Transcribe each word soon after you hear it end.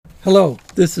Hello,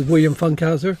 this is William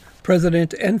Funkhauser,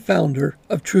 President and Founder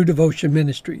of True Devotion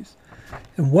Ministries,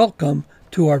 and welcome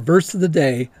to our Verse of the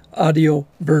Day audio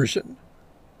version.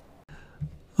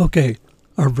 Okay,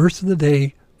 our Verse of the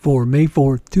Day for May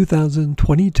 4th,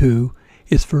 2022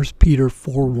 is 1 Peter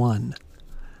 4:1.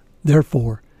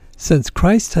 Therefore, since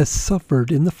Christ has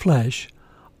suffered in the flesh,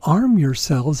 arm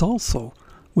yourselves also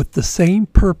with the same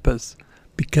purpose,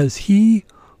 because he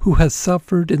who has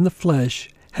suffered in the flesh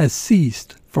has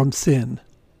ceased from sin.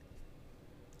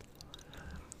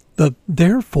 The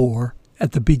therefore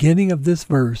at the beginning of this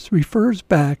verse refers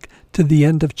back to the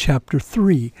end of chapter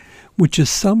 3, which is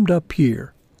summed up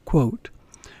here, quote,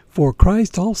 "For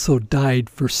Christ also died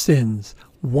for sins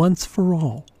once for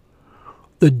all,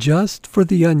 the just for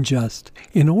the unjust,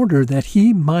 in order that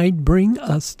he might bring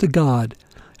us to God,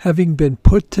 having been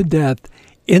put to death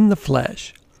in the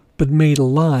flesh, but made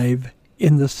alive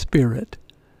in the Spirit."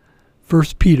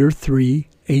 1 Peter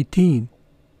 3:18.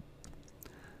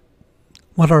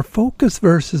 What our focus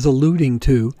verse is alluding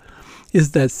to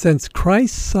is that since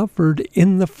Christ suffered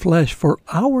in the flesh for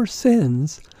our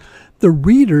sins, the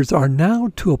readers are now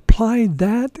to apply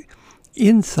that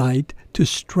insight to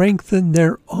strengthen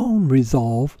their own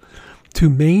resolve to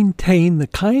maintain the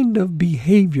kind of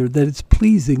behavior that is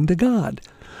pleasing to God,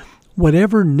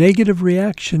 whatever negative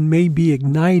reaction may be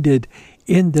ignited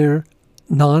in their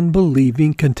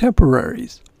non-believing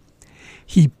contemporaries.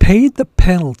 He paid the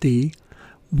penalty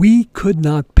we could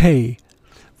not pay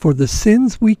for the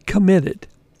sins we committed.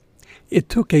 It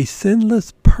took a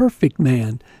sinless, perfect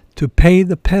man to pay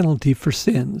the penalty for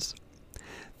sins.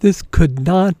 This could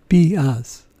not be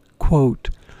us. Quote,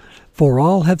 "For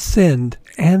all have sinned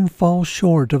and fall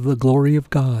short of the glory of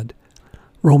God."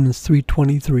 Romans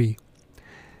 3:23.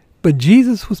 But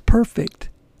Jesus was perfect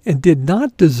and did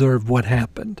not deserve what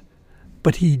happened,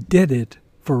 but he did it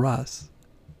for us.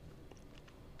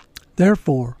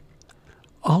 Therefore,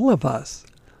 all of us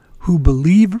who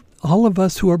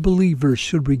are believers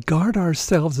should regard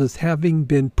ourselves as having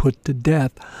been put to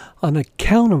death on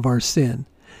account of our sin,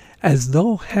 as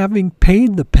though having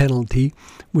paid the penalty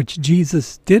which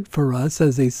Jesus did for us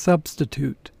as a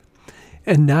substitute.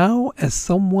 And now, as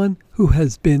someone who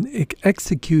has been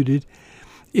executed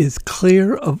is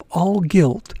clear of all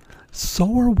guilt,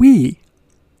 so are we.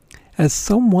 As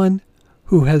someone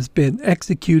who has been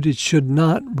executed should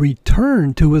not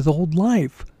return to his old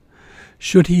life.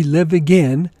 Should he live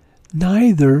again,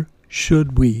 neither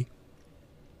should we.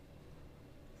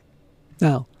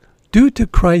 Now, due to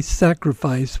Christ's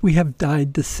sacrifice, we have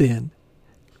died to sin.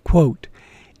 Quote,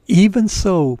 "Even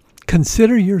so,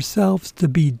 consider yourselves to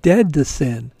be dead to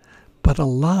sin, but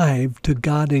alive to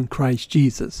God in Christ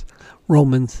Jesus."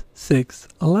 Romans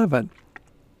 6:11.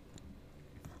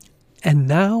 And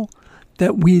now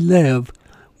that we live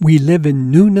in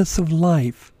newness of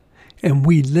life, and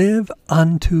we live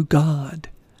unto God.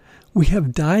 We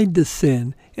have died to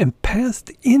sin and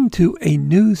passed into a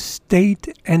new state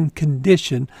and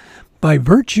condition by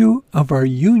virtue of our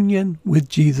union with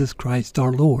Jesus Christ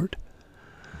our Lord.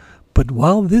 But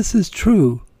while this is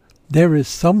true, there is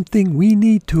something we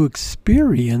need to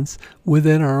experience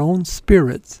within our own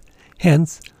spirits.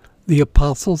 Hence, the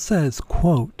apostle says,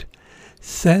 quote,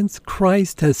 "Since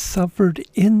Christ has suffered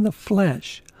in the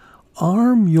flesh,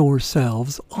 arm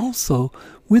yourselves also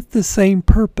with the same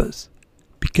purpose,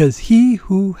 because he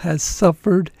who has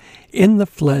suffered in the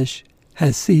flesh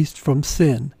has ceased from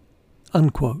sin."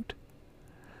 Unquote.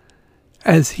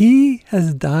 As he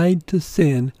has died to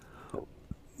sin,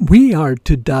 we are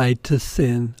to die to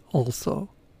sin also.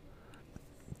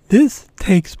 This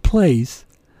takes place,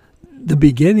 the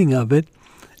beginning of it,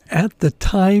 at the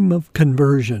time of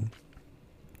conversion.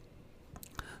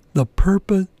 The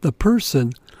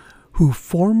person who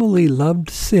formerly loved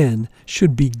sin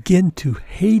should begin to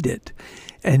hate it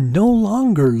and no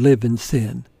longer live in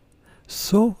sin.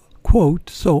 So, quote,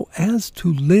 "so as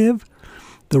to live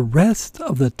the rest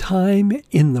of the time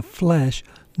in the flesh,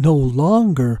 no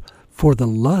longer for the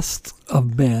lusts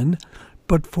of men,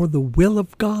 but for the will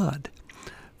of God.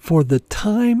 For the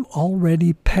time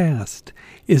already past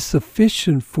is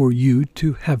sufficient for you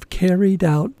to have carried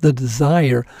out the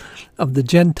desire of the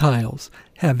Gentiles,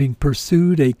 having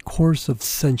pursued a course of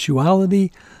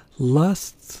sensuality,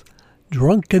 lusts,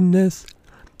 drunkenness,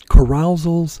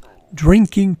 carousals,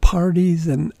 drinking parties,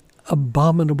 and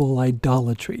abominable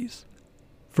idolatries."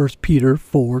 1 Peter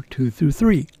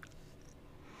 4:2-3.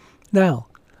 Now,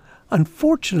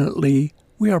 unfortunately,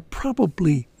 we are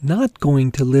probably not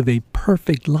going to live a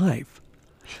perfect life.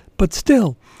 But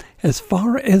still, as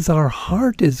far as our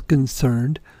heart is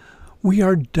concerned, we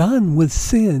are done with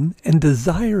sin and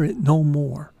desire it no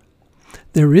more.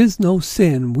 There is no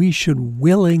sin we should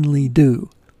willingly do,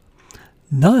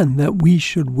 none that we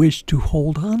should wish to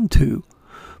hold on to.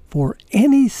 For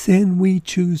any sin we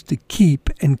choose to keep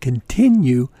and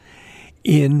continue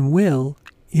in will,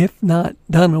 if not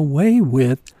done away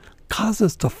with, cause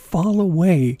us to fall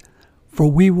away,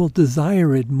 for we will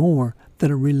desire it more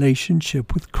than a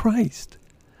relationship with Christ.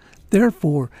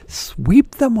 Therefore,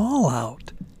 sweep them all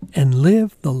out and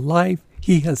live the life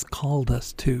He has called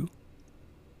us to.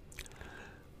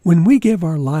 When we give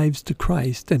our lives to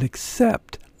Christ and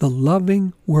accept the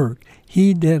loving work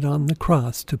He did on the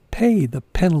cross to pay the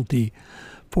penalty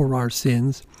for our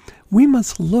sins, we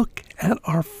must look at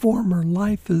our former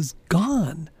life as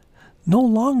gone, no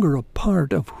longer a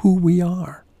part of who we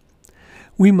are.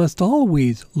 We must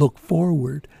always look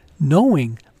forward,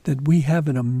 knowing that we have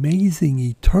an amazing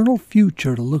eternal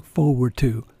future to look forward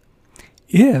to,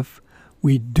 if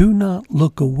we do not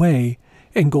look away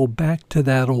and go back to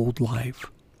that old life.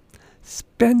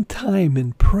 Spend time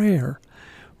in prayer,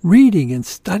 reading and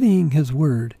studying His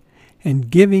Word, and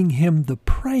giving Him the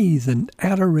praise and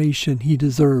adoration He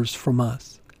deserves from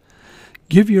us.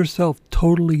 Give yourself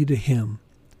totally to Him.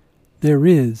 There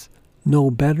is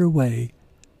no better way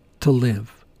to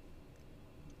live.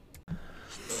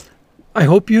 I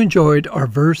hope you enjoyed our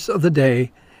verse of the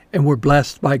day and were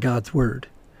blessed by God's Word.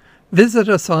 Visit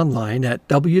us online at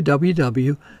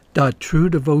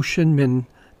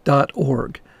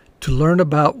www.truedevotionmin.org to learn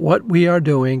about what we are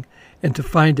doing and to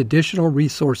find additional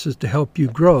resources to help you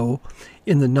grow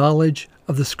in the knowledge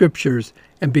of the Scriptures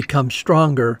and become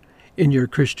stronger in your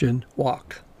Christian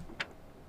walk.